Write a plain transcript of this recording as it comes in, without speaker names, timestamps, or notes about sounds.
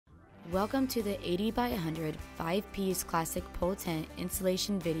Welcome to the 80 by 100 5-piece classic pole tent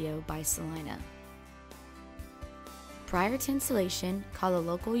installation video by Celina. Prior to installation, call the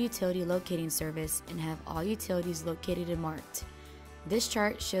local utility locating service and have all utilities located and marked. This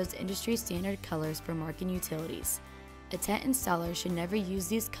chart shows industry standard colors for marking utilities. A tent installer should never use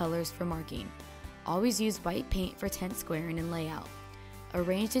these colors for marking. Always use white paint for tent squaring and layout.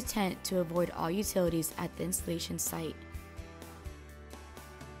 Arrange the tent to avoid all utilities at the installation site.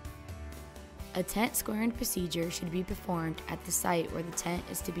 A tent squaring procedure should be performed at the site where the tent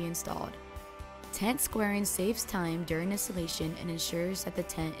is to be installed. Tent squaring saves time during installation and ensures that the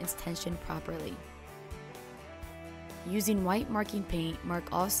tent is tensioned properly. Using white marking paint, mark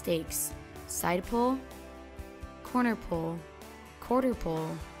all stakes, side pole, corner pole, quarter pole,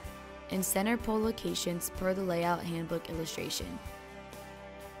 and center pole locations per the layout handbook illustration.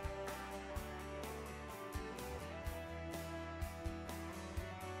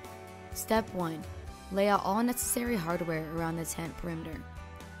 Step 1. Lay out all necessary hardware around the tent perimeter.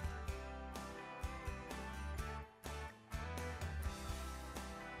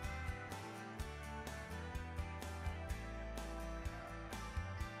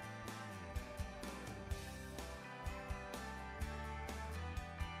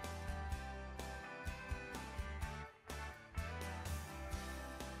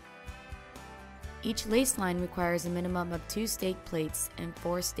 Each lace line requires a minimum of 2 stake plates and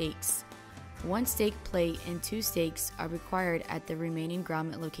 4 stakes. 1 stake plate and 2 stakes are required at the remaining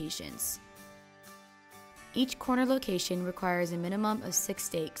grommet locations. Each corner location requires a minimum of 6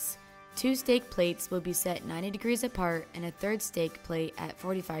 stakes. 2 stake plates will be set 90 degrees apart and a 3rd stake plate at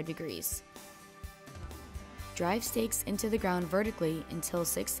 45 degrees. Drive stakes into the ground vertically until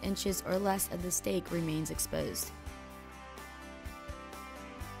 6 inches or less of the stake remains exposed.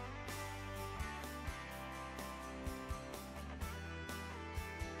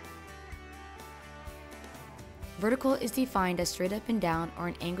 Vertical is defined as straight up and down or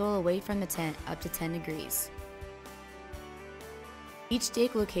an angle away from the tent up to 10 degrees. Each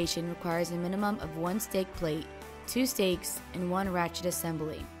stake location requires a minimum of 1 stake plate, 2 stakes, and 1 ratchet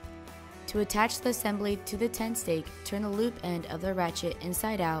assembly. To attach the assembly to the tent stake, turn the loop end of the ratchet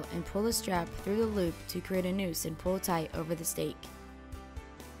inside out and pull the strap through the loop to create a noose and pull tight over the stake.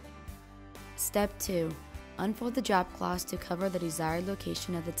 Step 2. Unfold the drop cloth to cover the desired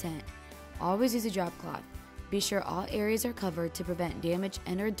location of the tent. Always use a drop cloth. Be sure all areas are covered to prevent damage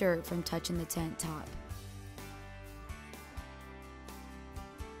and or dirt from touching the tent top.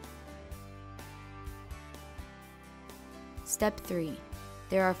 Step 3.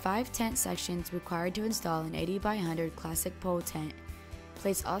 There are 5 tent sections required to install an 80 by 100 classic pole tent.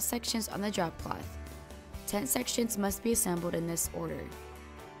 Place all sections on the drop cloth. Tent sections must be assembled in this order: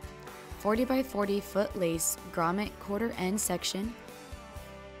 40 by 40 foot lace grommet quarter end section,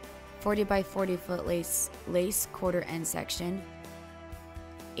 40 by 40 foot lace quarter end section,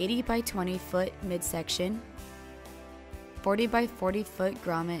 80 by 20 foot midsection, 40 by 40 foot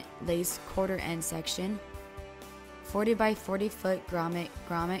grommet lace quarter end section, 40 by 40 foot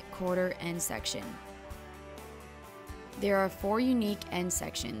grommet quarter end section. There are 4 unique end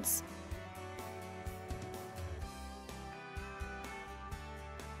sections.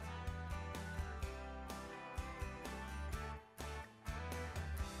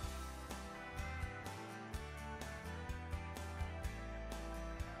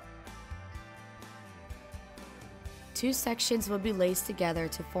 Two sections will be laced together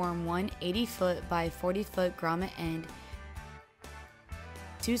to form one 80 foot by 40 foot grommet end.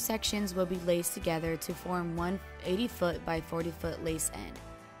 2 sections will be laced together to form one 80 foot by 40 foot lace end.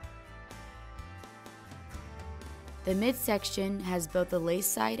 The midsection has both a lace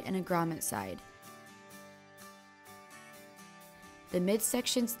side and a grommet side. The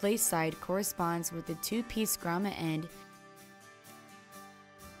midsection's lace side corresponds with the 2-piece grommet end,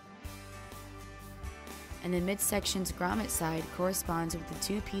 and the midsection's grommet side corresponds with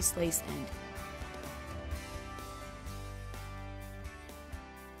the 2-piece lace end.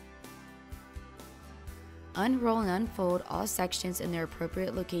 Unroll and unfold all sections in their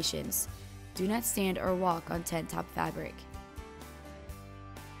appropriate locations. Do not stand or walk on tent top fabric.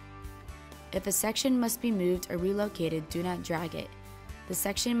 If a section must be moved or relocated, do not drag it. The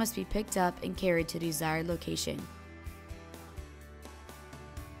section must be picked up and carried to the desired location.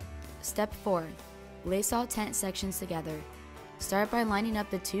 Step 4. Lace all tent sections together. Start by lining up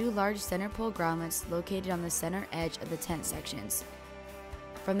the 2 large center pole grommets located on the center edge of the tent sections.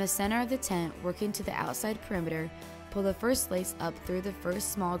 From the center of the tent, working to the outside perimeter, pull the first lace up through the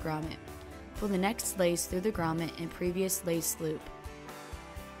first small grommet. Pull the next lace through the grommet and previous lace loop.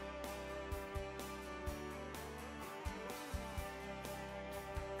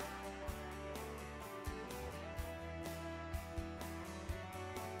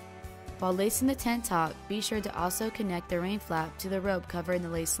 While lacing the tent top, be sure to also connect the rain flap to the rope covering the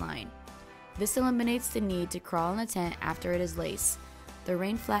lace line. This eliminates the need to crawl in the tent after it is laced. The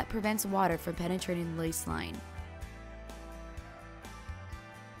rain flap prevents water from penetrating the lace line.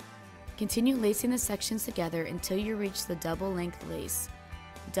 Continue lacing the sections together until you reach the double-length lace.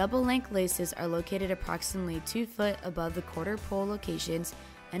 Double-length laces are located approximately 2 foot above the quarter pole locations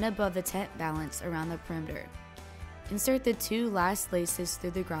and above the tent balance around the perimeter. Insert the 2 last laces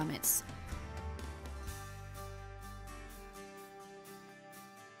through the grommets.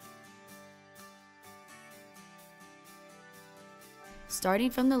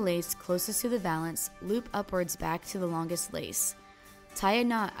 Starting from the lace closest to the valance, loop upwards back to the longest lace. Tie a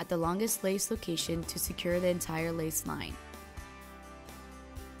knot at the longest lace location to secure the entire lace line.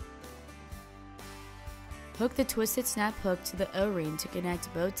 Hook the twisted snap hook to the O-ring to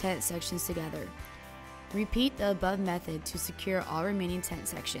connect both tent sections together. Repeat the above method to secure all remaining tent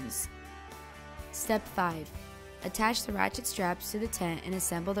sections. Step 5. Attach the ratchet straps to the tent and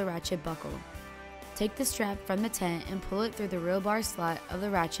assemble the ratchet buckle. Take the strap from the tent and pull it through the rear bar slot of the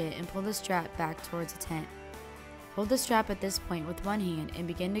ratchet and pull the strap back towards the tent. Hold the strap at this point with one hand and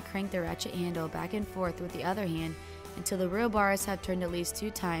begin to crank the ratchet handle back and forth with the other hand until the rear bars have turned at least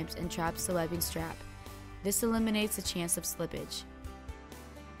 2 times and traps the webbing strap. This eliminates the chance of slippage.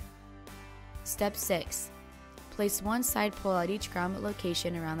 Step 6. Place one side pole at each grommet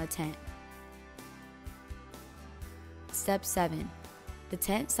location around the tent. Step 7. The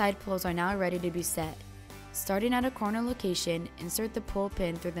tent side poles are now ready to be set. Starting at a corner location, insert the pole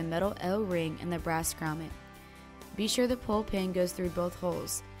pin through the metal O-ring and the brass grommet. Be sure the pole pin goes through both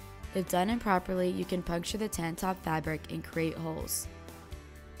holes. If done improperly, you can puncture the tent top fabric and create holes.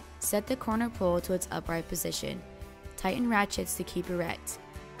 Set the corner pole to its upright position. Tighten ratchets to keep erect.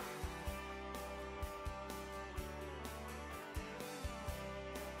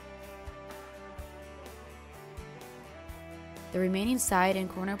 The remaining side and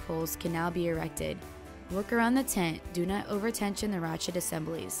corner poles can now be erected. Work around the tent, do not over-tension the ratchet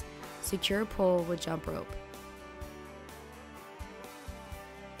assemblies. Secure pole with jump rope.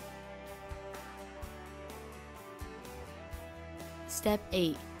 Step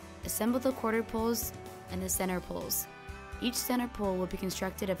 8. Assemble the quarter poles and the center poles. Each center pole will be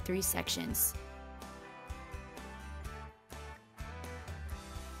constructed of 3 sections.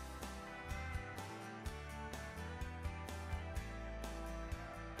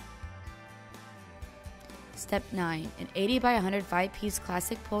 Step 9. An 80 by 105 piece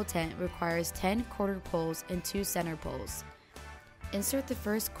classic pole tent requires 10 quarter poles and 2 center poles. Insert the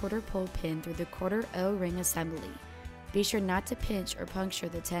first quarter pole pin through the quarter O-ring assembly. Be sure not to pinch or puncture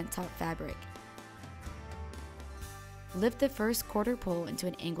the tent top fabric. Lift the first quarter pole into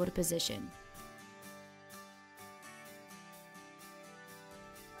an angled position.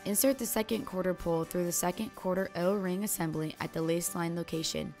 Insert the second quarter pole through the second quarter O-ring assembly at the lace line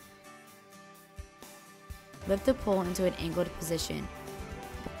location. Lift the pole into an angled position.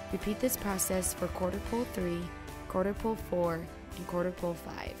 Repeat this process for quarter pole 3, quarter pole 4, and quarter pole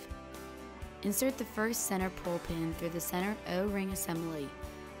 5. Insert the first center pole pin through the center O-ring assembly.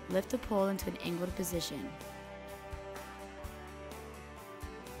 Lift the pole into an angled position.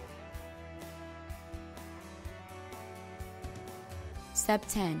 Step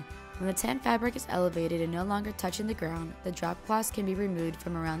 10. When the tent fabric is elevated and no longer touching the ground, the drop cloths can be removed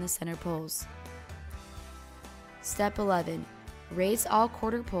from around the center poles. Step 11. Raise all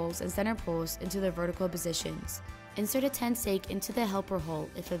quarter poles and center poles into their vertical positions. Insert a tent stake into the helper hole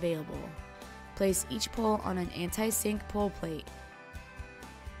if available. Place each pole on an anti-sink pole plate.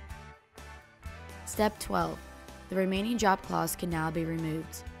 Step 12. The remaining drop cloths can now be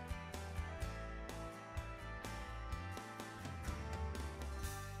removed.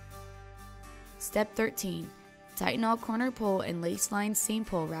 Step 13. Tighten all corner pole and lace line seam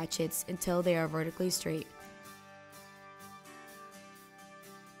pole ratchets until they are vertically straight.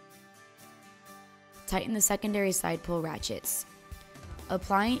 Tighten the secondary side pole ratchets.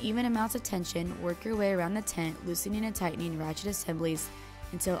 Applying even amounts of tension, work your way around the tent, loosening and tightening ratchet assemblies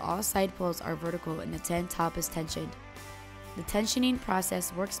until all side poles are vertical and the tent top is tensioned. The tensioning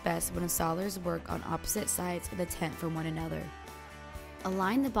process works best when installers work on opposite sides of the tent from one another.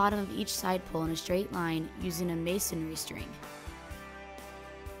 Align the bottom of each side pole in a straight line using a masonry string.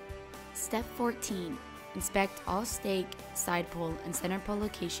 Step 14. Inspect all stake, side pole, and center pole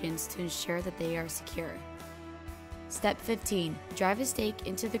locations to ensure that they are secure. Step 15. Drive a stake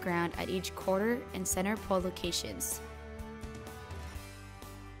into the ground at each quarter and center pole locations.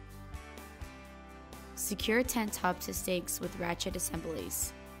 Secure tent top to stakes with ratchet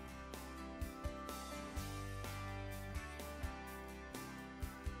assemblies.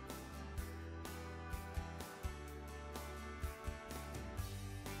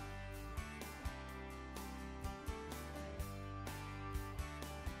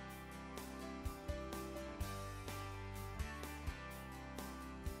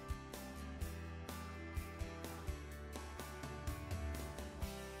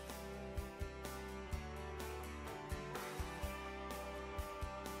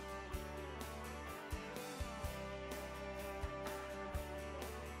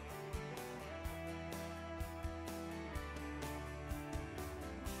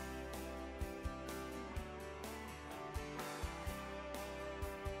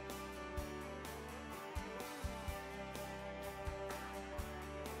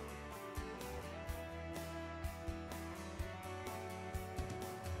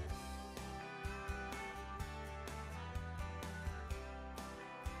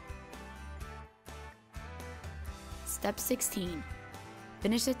 Step 16.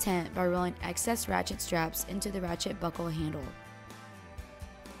 Finish the tent by rolling excess ratchet straps into the ratchet buckle handle.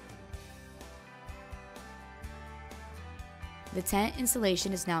 The tent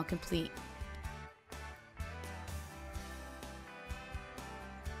installation is now complete.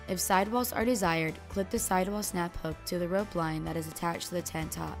 If sidewalls are desired, clip the sidewall snap hook to the rope line that is attached to the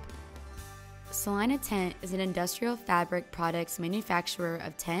tent top. Celina Tent is an industrial fabric products manufacturer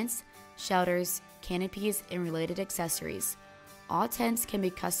of tents, shelters, canopies, and related accessories. All tents can be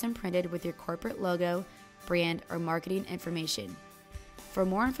custom printed with your corporate logo, brand, or marketing information. For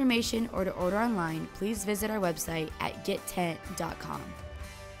more information or to order online, please visit our website at gettent.com.